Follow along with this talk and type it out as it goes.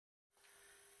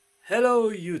Hello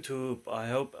YouTube, I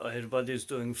hope everybody is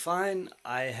doing fine.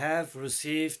 I have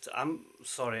received, I'm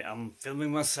sorry, I'm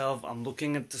filming myself, I'm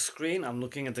looking at the screen, I'm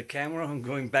looking at the camera, I'm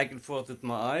going back and forth with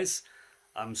my eyes.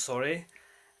 I'm sorry.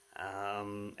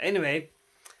 Anyway,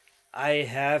 I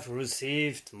have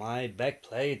received my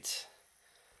backplate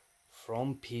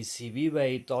from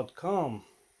PCBWay.com.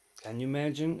 Can you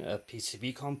imagine a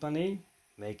PCB company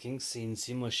making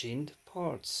CNC machined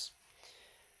parts?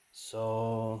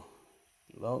 So,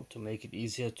 well, to make it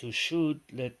easier to shoot,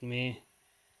 let me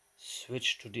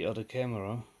switch to the other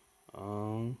camera.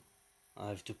 I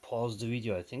have to pause the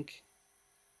video, I think.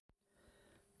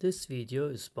 This video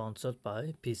is sponsored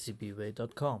by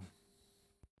PCBWay.com.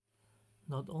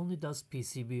 Not only does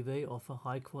PCBWay offer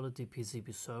high-quality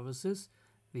PCB services,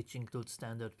 which include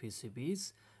standard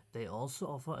PCBs, they also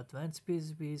offer advanced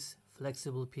PCBs,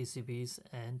 flexible PCBs,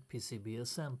 and PCB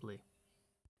assembly.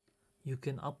 You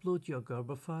can upload your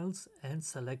Gerber files and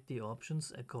select the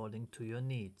options according to your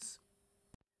needs,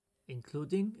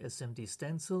 including SMD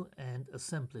stencil and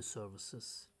assembly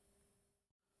services.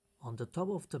 On the top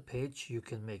of the page, you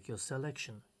can make your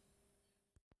selection.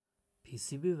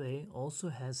 PCBWay also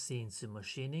has CNC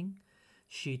machining,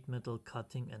 sheet metal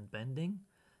cutting and bending,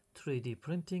 3D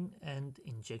printing and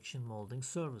injection molding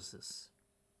services.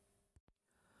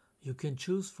 You can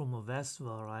choose from a vast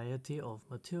variety of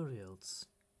materials.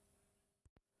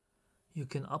 You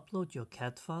can upload your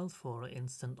CAD file for an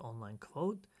instant online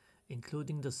quote,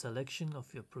 including the selection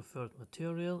of your preferred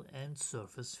material and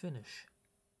surface finish.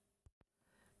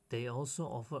 They also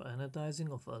offer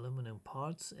anodizing of aluminum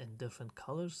parts in different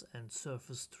colors and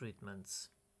surface treatments.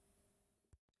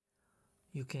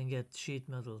 You can get sheet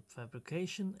metal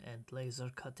fabrication and laser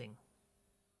cutting,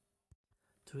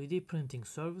 3D printing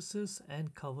services,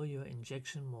 and cover your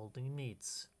injection molding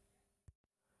needs.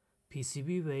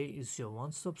 PCBWay is your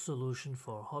one-stop solution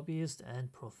for hobbyist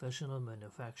and professional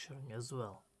manufacturing as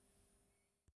well.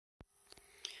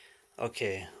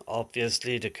 Okay,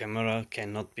 obviously the camera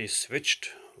cannot be switched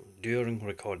during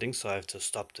recording, so I have to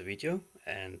stop the video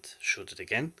and shoot it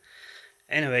again.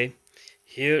 Anyway,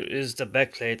 here is the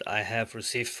backplate I have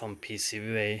received from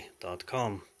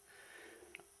PCBWay.com.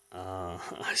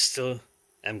 I still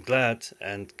am glad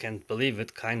and can't believe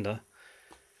it, kinda,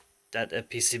 that a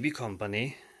PCB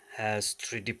company has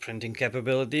 3D printing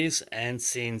capabilities and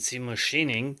CNC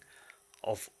machining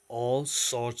of all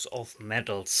sorts of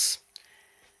metals.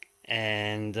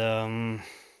 And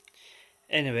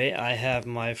anyway, I have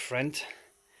my friend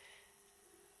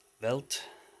weld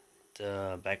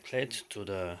the backplate to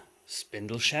the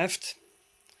spindle shaft,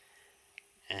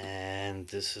 and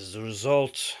this is the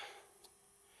result.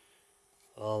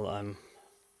 Well, I'm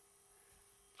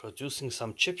producing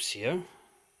some chips here,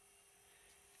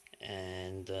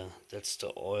 and that's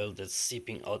the oil that's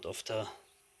seeping out of the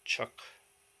chuck.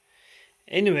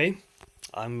 Anyway,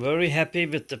 I'm very happy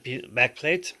with the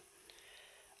backplate.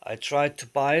 I tried to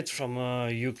buy it from a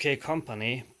UK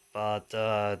company, but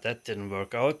that didn't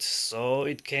work out, so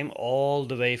it came all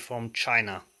the way from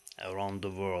China around the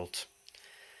world.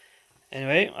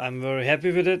 Anyway, I'm very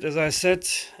happy with it, as I said,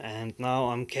 and now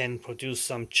I can produce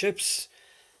some chips.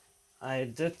 I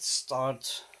did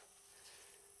start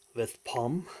with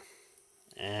palm,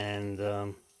 and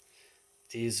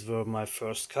these were my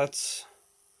first cuts.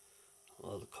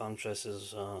 Well, the contrast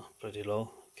is pretty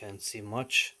low, can't see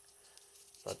much,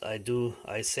 but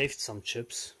I saved some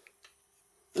chips.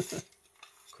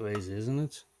 Crazy, isn't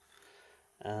it?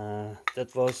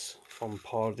 That was from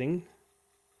parting,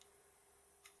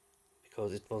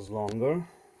 because it was longer,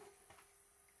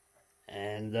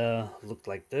 and looked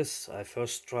like this. I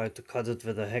first tried to cut it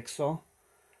with a hacksaw,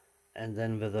 and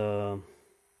then with a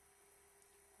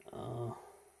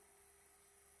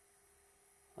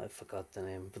I forgot the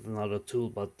name, with another tool,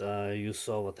 but you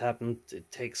saw what happened.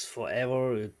 It takes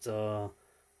forever. It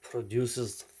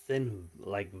produces thin,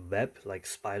 like web, like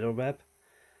spider web.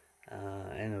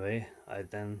 Anyway, I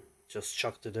then just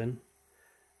chucked it in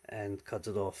and cut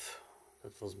it off.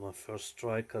 That was my first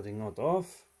try cutting it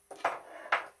off,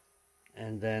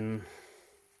 and then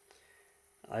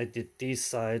I did these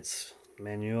sides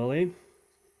manually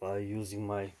by using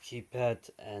my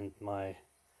keypad and my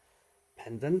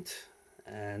pendant,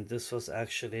 and this was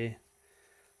actually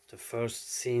the first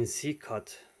CNC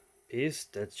cut piece.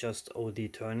 That's just OD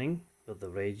turning with the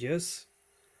radius,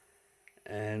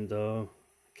 and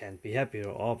can't be happier.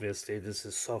 Obviously, this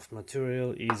is soft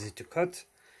material, easy to cut.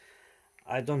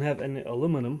 I don't have any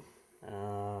aluminum,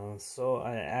 so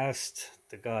I asked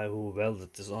the guy who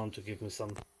welded this on to give me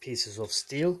some pieces of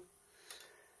steel,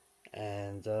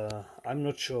 and I'm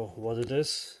not sure what it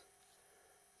is,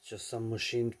 just some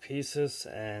machined pieces,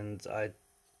 and I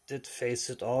did face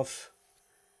it off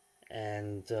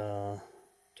and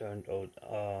turned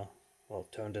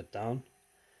it down,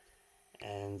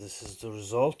 and this is the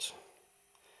result.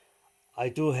 I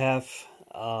do have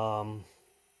oh,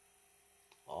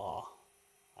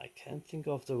 I can't think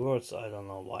of the words, I don't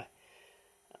know why.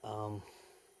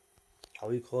 How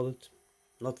you call it?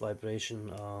 Not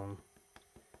vibration.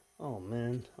 Oh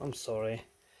man, I'm sorry.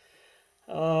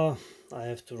 I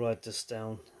have to write this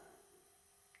down.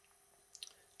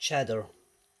 Chatter.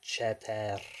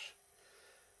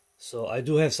 So I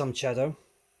do have some chatter.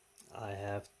 I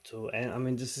have to, and I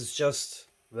mean, this is just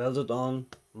welded on,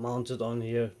 mounted on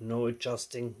here, no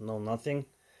adjusting, no nothing.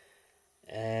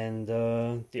 And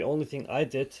the only thing I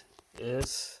did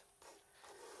is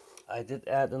I did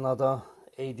add another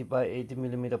 80 by 80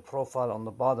 millimeter profile on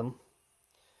the bottom,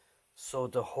 so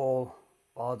the whole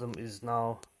bottom is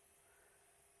now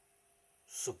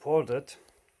supported.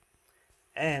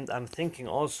 And I'm thinking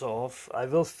also of, I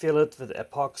will fill it with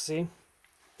epoxy.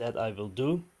 That I will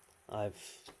do. I've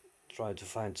tried to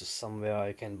find somewhere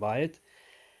I can buy it.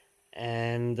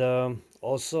 And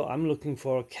also I'm looking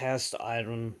for a cast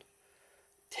iron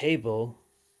table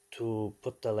to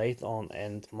put the lathe on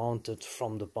and mount it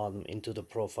from the bottom into the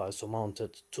profile, so mount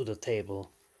it to the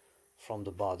table from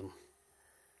the bottom,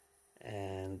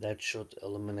 and that should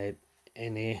eliminate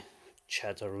any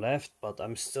chatter left. But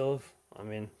I'm still, I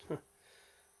mean,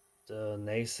 the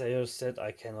naysayer said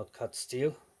I cannot cut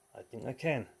steel. I think I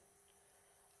can.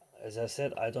 As I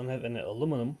said, I don't have any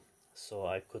aluminum, so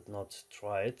I could not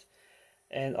try it.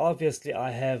 And obviously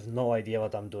I have no idea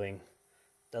what I'm doing.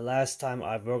 The last time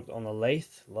I worked on a lathe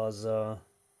was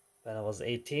when I was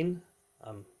 18.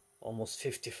 I'm almost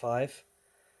 55.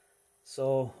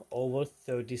 So over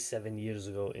 37 years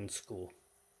ago in school.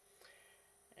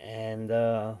 And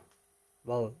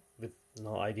well, with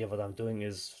no idea what I'm doing,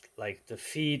 is like the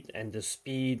feed and the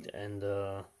speed and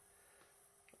the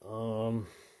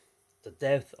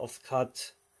depth of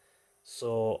cut.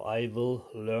 So I will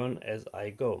learn as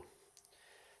I go.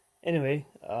 Anyway,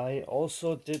 I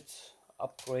also did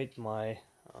upgrade my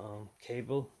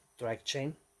cable drag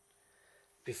chain.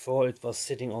 Before it was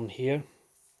sitting on here,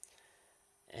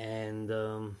 and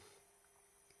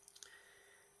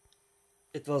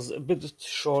it was a bit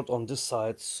short on this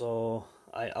side, so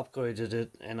I upgraded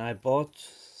it and I bought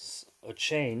a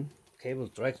chain, cable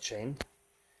drag chain,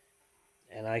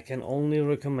 and I can only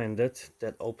recommend it.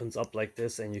 That opens up like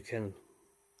this and you can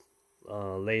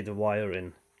lay the wire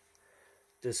in.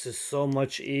 This is so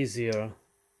much easier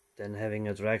than having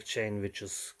a drag chain which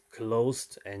is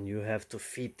closed and you have to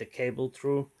feed the cable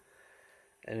through,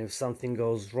 and if something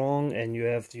goes wrong and you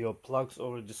have your plugs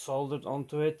already soldered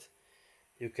onto it,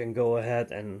 you can go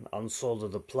ahead and unsolder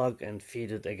the plug and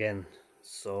feed it again.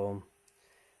 So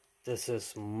this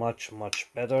is much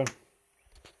better.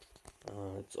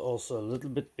 It's also a little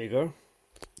bit bigger,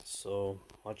 so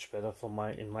much better for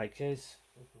in my case.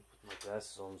 Let me put my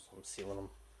glasses on so I see what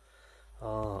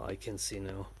I can see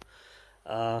now.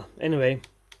 Anyway,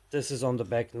 this is on the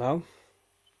back now.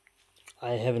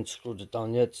 I haven't screwed it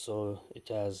down yet, so it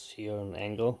has here an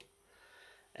angle.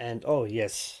 And oh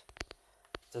yes,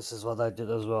 this is what I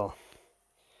did as well.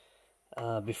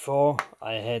 Before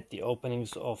I had the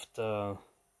openings of the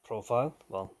profile.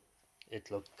 Well, it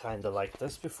looked kind of like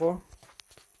this before,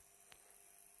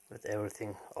 with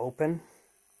everything open.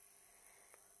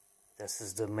 This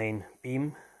is the main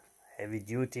beam, heavy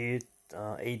duty,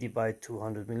 80 by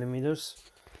 200 millimeters.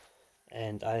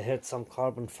 And I had some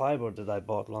carbon fiber that I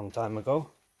bought a long time ago,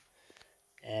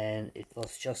 and it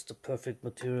was just the perfect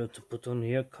material to put on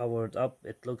here, cover it up.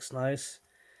 It looks nice.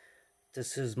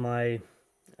 This is my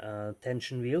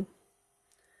tension wheel,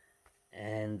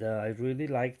 and I really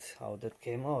liked how that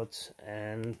came out.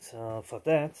 And for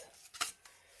that,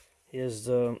 here's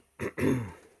the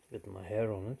with my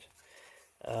hair on it,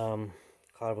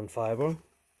 carbon fiber,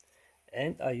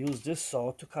 and I used this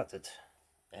saw to cut it,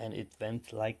 and it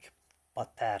went like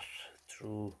butter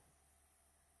through,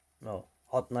 no,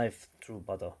 hot knife through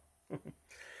butter.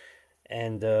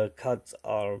 And the cuts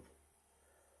are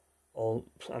all,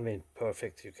 I mean,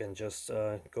 perfect. You can just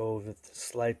go with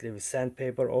slightly with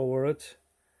sandpaper over it,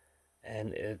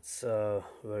 and it's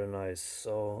very nice.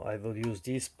 So I will use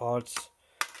these parts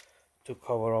to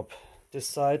cover up this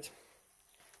side.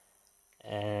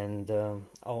 And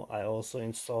oh, I also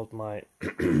installed my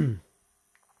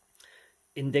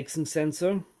indexing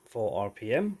sensor for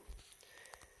RPM,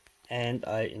 and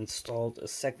I installed a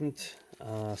second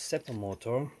stepper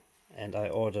motor, and I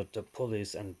ordered the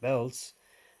pulleys and belts,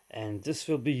 and this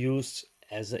will be used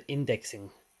as an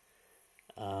indexing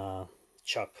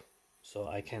chuck, so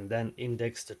I can then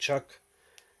index the chuck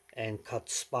and cut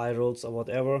spirals or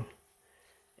whatever.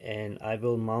 And I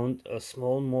will mount a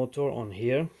small motor on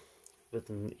here with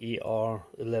an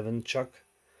ER11 chuck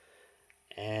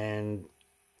and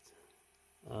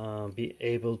be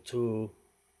able to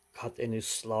cut any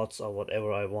slots or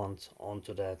whatever I want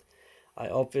onto that. I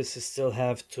obviously still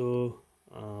have to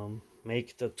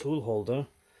make the tool holder.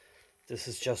 This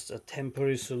is just a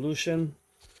temporary solution,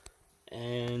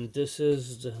 and this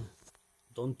is the,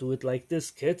 don't do it like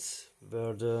this, kids,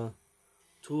 where the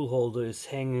tool holder is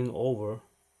hanging over,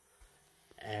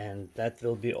 and that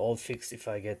will be all fixed if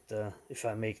I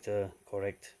make the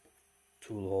correct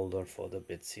tool holder for the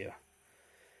bits here.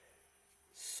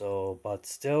 So, but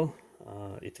still,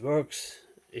 it works,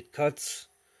 it cuts,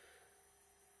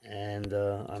 and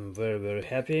I'm very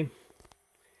happy.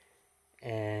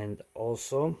 And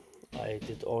also I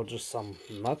did order some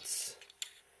nuts,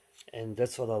 and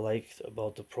that's what I liked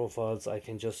about the profiles. I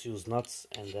can just use nuts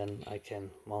and then I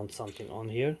can mount something on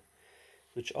here,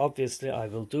 which obviously I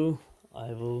will do.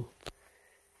 I will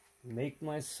make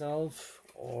myself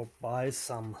or buy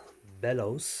some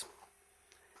bellows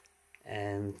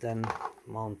and then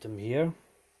mount them here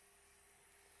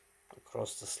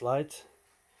across the slide.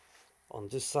 On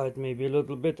this side maybe a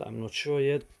little bit, I'm not sure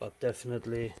yet, but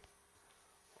definitely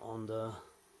on the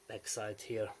back side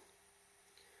here.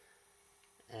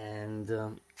 And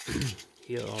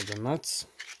here are the nuts,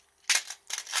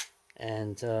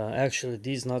 and actually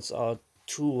these nuts are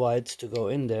too wide to go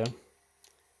in there,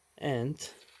 and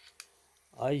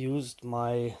I used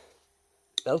my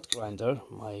belt grinder,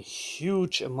 my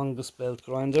huge humongous belt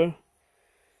grinder,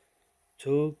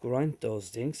 to grind those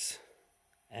things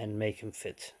and make them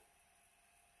fit.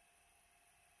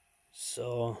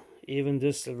 So even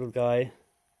this little guy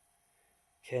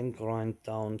can grind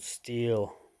down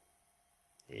steel.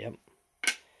 Yep,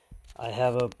 I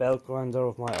have a belt grinder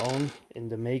of my own in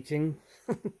the making.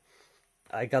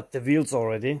 I got the wheels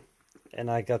already, and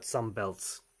I got some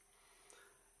belts,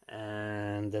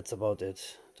 and that's about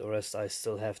it. The rest I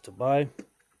still have to buy,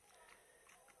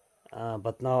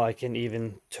 but now I can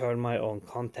even turn my own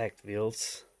contact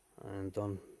wheels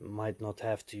and might not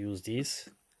have to use these.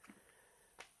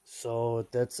 So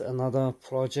that's another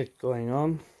project going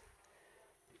on,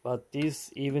 but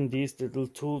even these little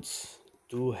tools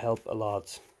do help a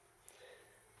lot.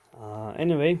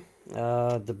 Anyway,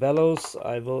 the bellows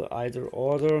I will either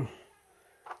order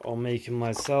or make them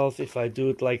myself if I do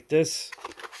it like this.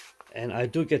 And I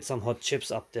do get some hot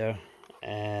chips up there,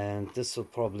 and this will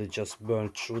probably just burn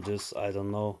through this. I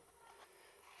don't know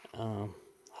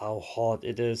how hot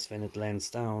it is when it lands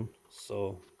down,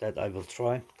 so that I will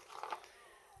try,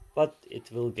 but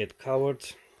it will get covered.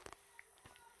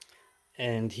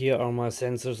 And here are my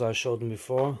sensors I showed them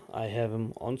before. I have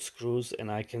them on screws,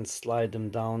 and I can slide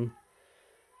them down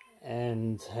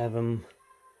and have them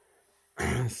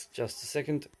just a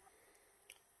second,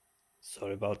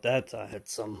 sorry about that, I had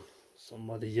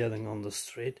somebody yelling on the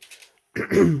street.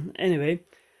 Anyway,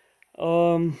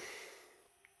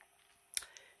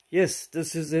 yes,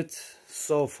 this is it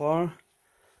so far.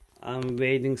 I'm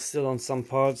waiting still on some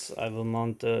parts. I will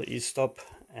mount the e-stop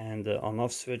and the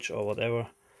on-off switch or whatever.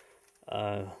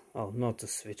 Oh, not the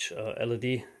switch,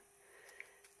 LED,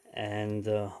 and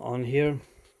on here.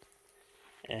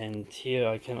 And here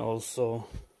I can also,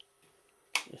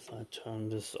 if I turn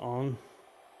this on,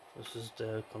 this is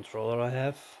the controller I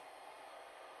have.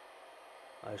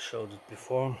 I showed it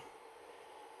before.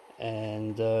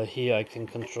 And here I can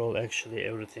control actually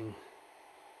everything,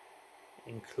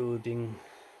 including,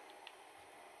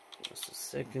 just a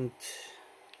second.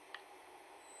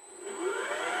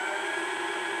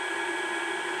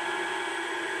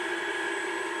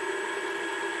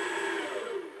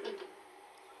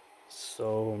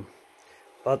 So,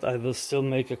 but I will still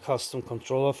make a custom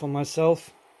controller for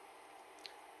myself,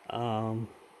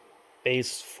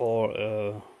 based for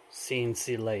a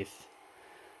CNC lathe.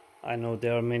 I know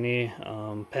there are many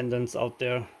pendants out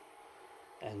there,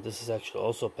 and this is actually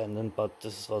also a pendant, but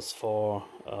this was for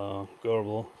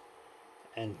Gerbil,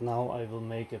 and now I will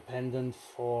make a pendant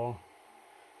for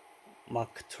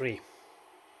MACH3.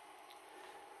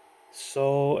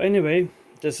 So anyway,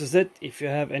 this is it. If you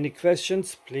have any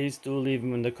questions, please do leave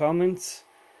them in the comments.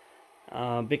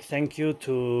 Big thank you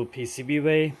to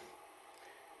PCBWay,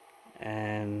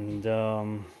 and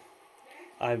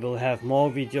I will have more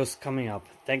videos coming up.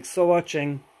 Thanks for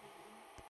watching.